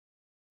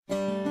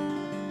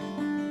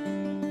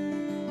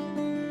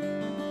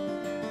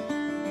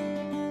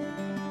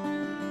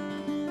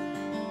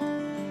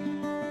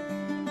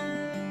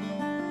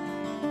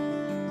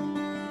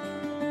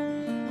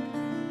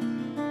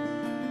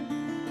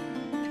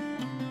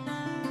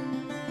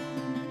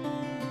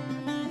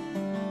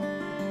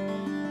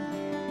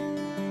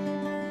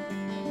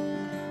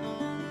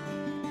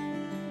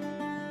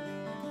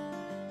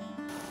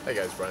Hey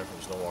guys, Brian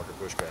from Snowwalker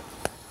Bushcraft,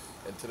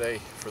 and today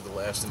for the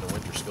last in the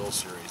winter skills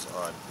series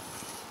on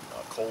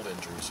cold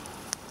injuries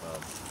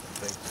and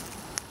things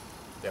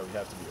that we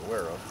have to be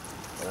aware of.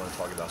 I want to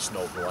talk about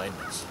snow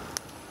blindness.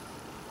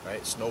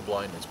 Right? Snow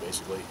blindness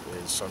basically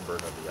is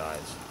sunburn of the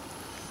eyes.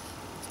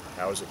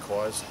 How is it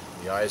caused?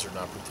 The eyes are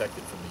not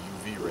protected from the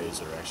UV rays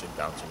that are actually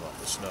bouncing off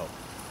the snow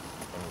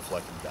and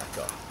reflecting back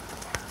up.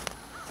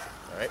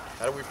 All right?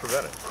 How do we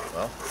prevent it?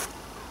 Well,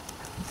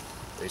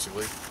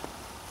 basically,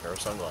 a pair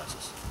of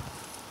sunglasses.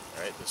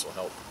 Alright, this will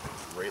help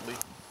greatly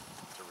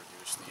to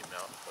reduce the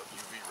amount of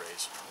UV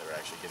rays that are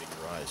actually hitting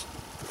your eyes.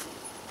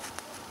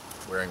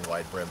 Wearing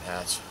wide brim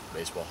hats,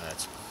 baseball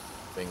hats,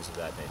 things of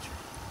that nature.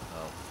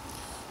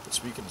 But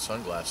speaking of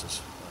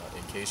sunglasses,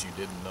 in case you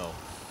didn't know,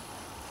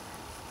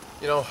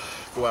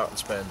 go out and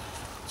spend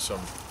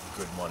some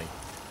good money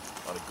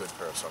on a good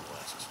pair of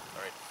sunglasses.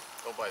 Alright,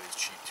 don't buy these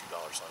cheap $2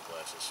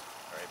 sunglasses.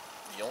 Alright,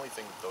 the only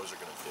thing that those are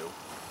going to do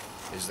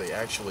is they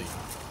actually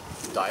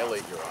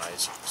dilate your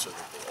eyes so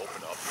that they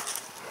open up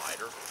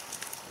wider,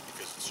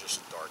 because it's just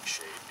a dark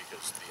shade,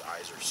 because the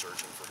eyes are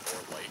searching for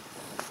more light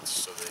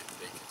so that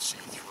they can see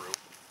through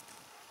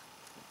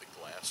the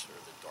glass or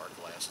the dark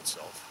glass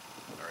itself.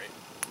 Alright,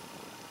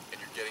 and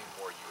you're getting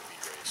more UV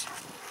rays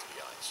into the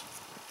eyes.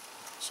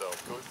 So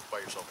go buy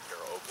yourself a pair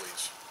of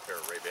Oakleys, a pair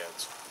of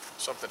Ray-Bans,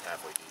 something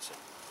halfway decent.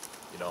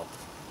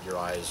 Your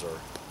eyes are,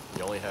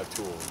 you only have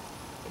two of them,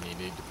 and you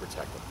need to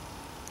protect them.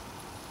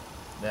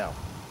 Now,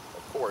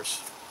 of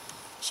course,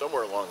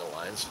 somewhere along the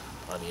lines,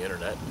 on the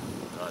internet,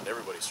 on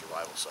everybody's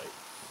survival site,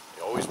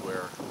 they always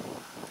wear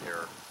a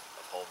pair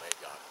of homemade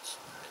goggles.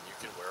 And you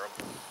can wear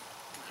them,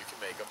 you can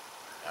make them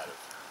out of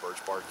birch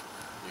bark,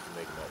 you can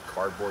make them out of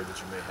cardboard that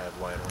you may have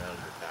lying around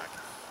in your pack.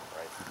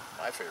 Right?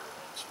 My favorite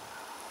ones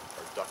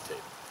are duct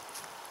tape.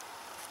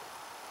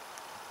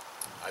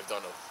 I've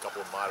done a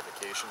couple of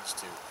modifications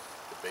to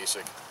the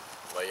basic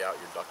layout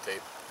your duct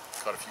tape,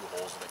 cut a few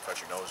holes in it, cut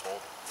your nose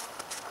hole,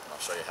 and I'll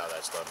show you how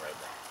that's done right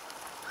now.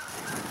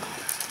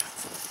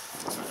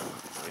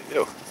 What do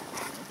you do?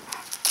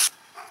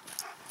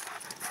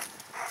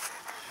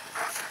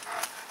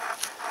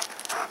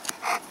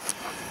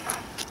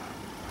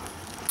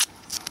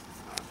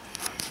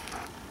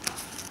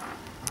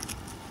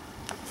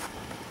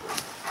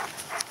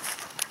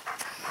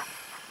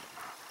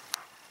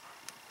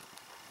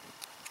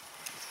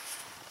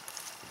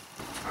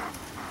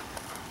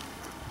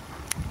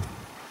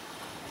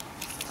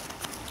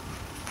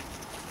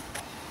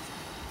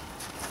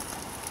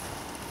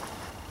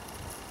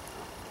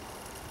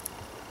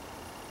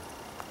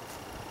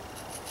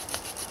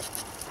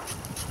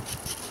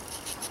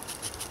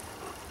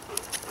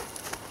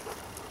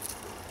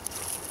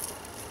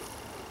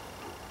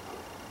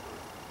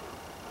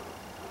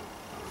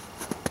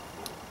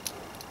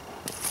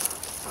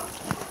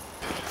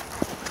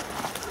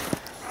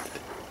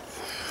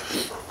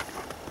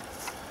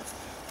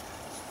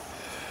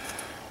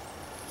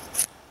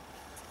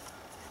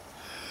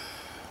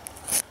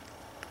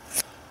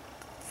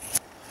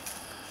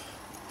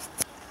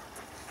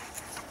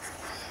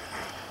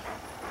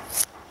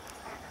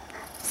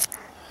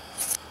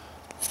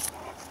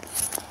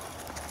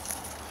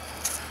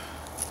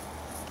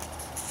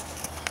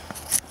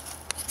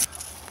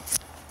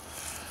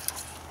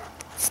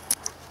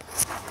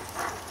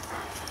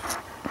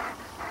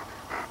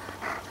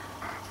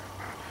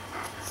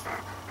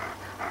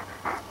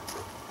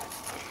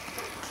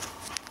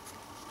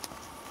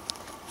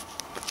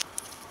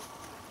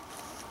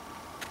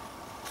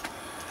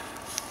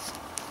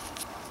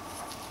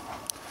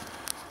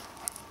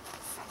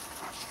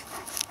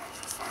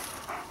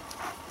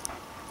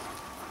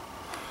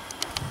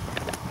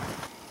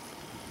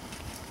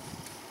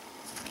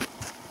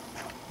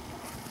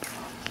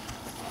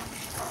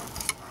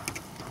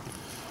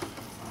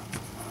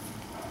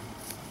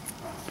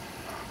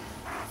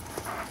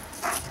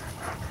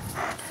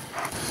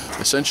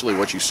 Essentially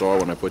what you saw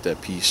when I put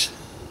that piece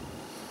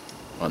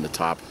on the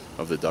top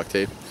of the duct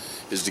tape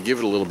is to give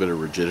it a little bit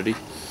of rigidity.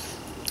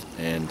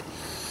 And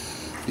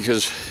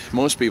because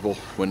most people,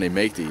 when they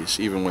make these,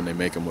 even when they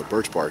make them with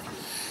birch bark,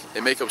 they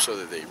make them so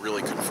that they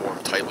really conform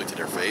tightly to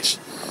their face.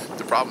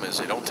 The problem is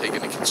they don't take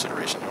into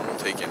consideration, they don't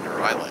take in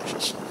your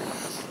eyelashes.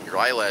 Your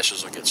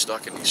eyelashes will get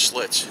stuck in these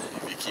slits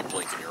if you keep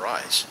blinking your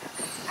eyes.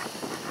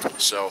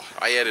 So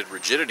I added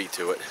rigidity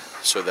to it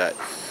so that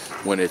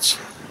when it's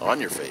on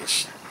your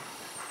face,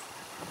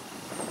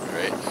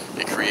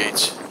 it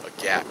creates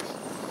a gap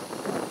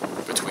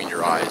between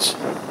your eyes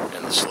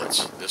and the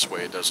slits. This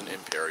way it doesn't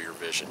impair your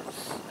vision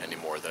any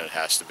more than it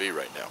has to be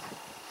right now.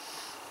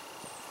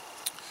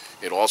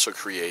 It also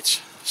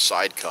creates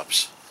side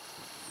cups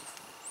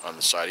on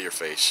the side of your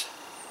face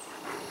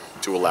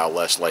to allow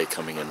less light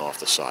coming in off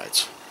the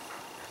sides.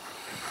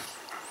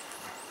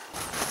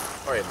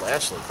 Alright,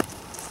 lastly,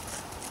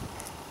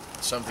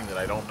 something that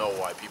I don't know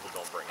why people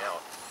don't bring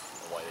out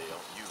and why they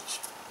don't use,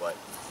 but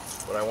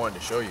what I wanted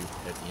to show you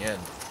at the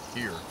end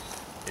here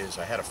is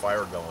I had a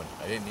fire going.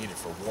 I didn't need it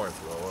for warmth,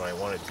 but what I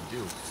wanted to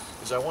do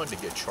is I wanted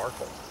to get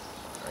charcoal.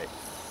 Right?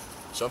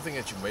 Something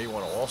that you may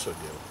want to also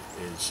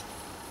do is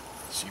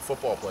See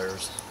football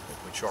players, they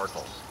put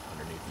charcoal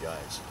underneath the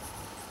eyes,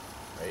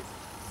 right?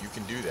 You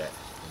can do that,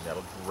 and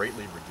that'll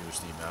greatly reduce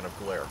the amount of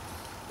glare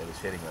that is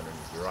hitting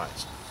underneath your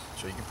eyes.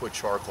 So you can put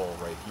charcoal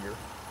right here,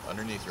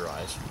 underneath your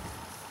eyes.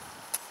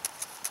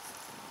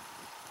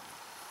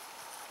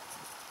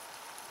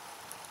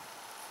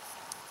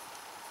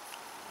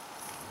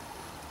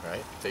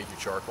 Right? Take your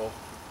charcoal,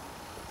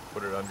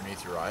 put it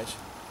underneath your eyes.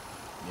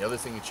 And the other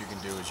thing that you can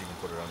do is you can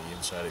put it on the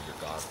inside of your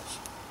goggles.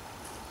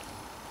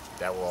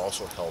 That will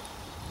also help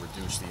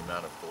reduce the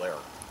amount of glare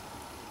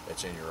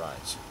that's in your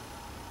eyes.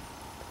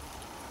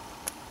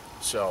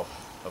 So,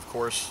 of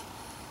course,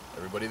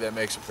 everybody that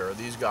makes a pair of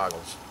these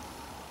goggles,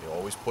 they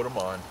always put them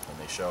on and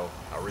they show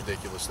how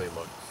ridiculous they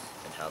look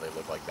and how they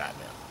look like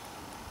Batman.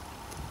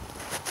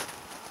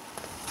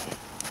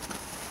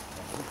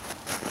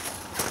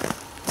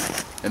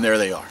 And there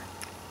they are.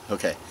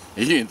 Okay,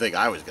 you didn't think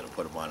I was going to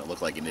put them on. It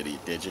looked like an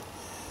idiot, did you?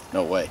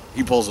 No way.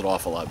 He pulls it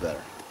off a lot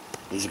better.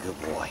 He's a good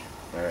boy.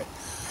 All right.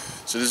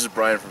 So this is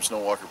Brian from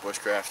Snowwalker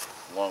Bushcraft,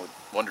 along with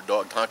Wonder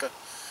Dog Tonka.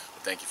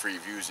 Thank you for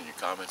your views and your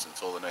comments.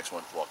 Until the next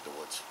one, walk the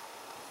woods.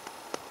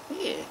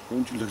 Yeah,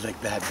 don't you look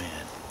like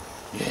Batman?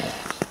 Yeah.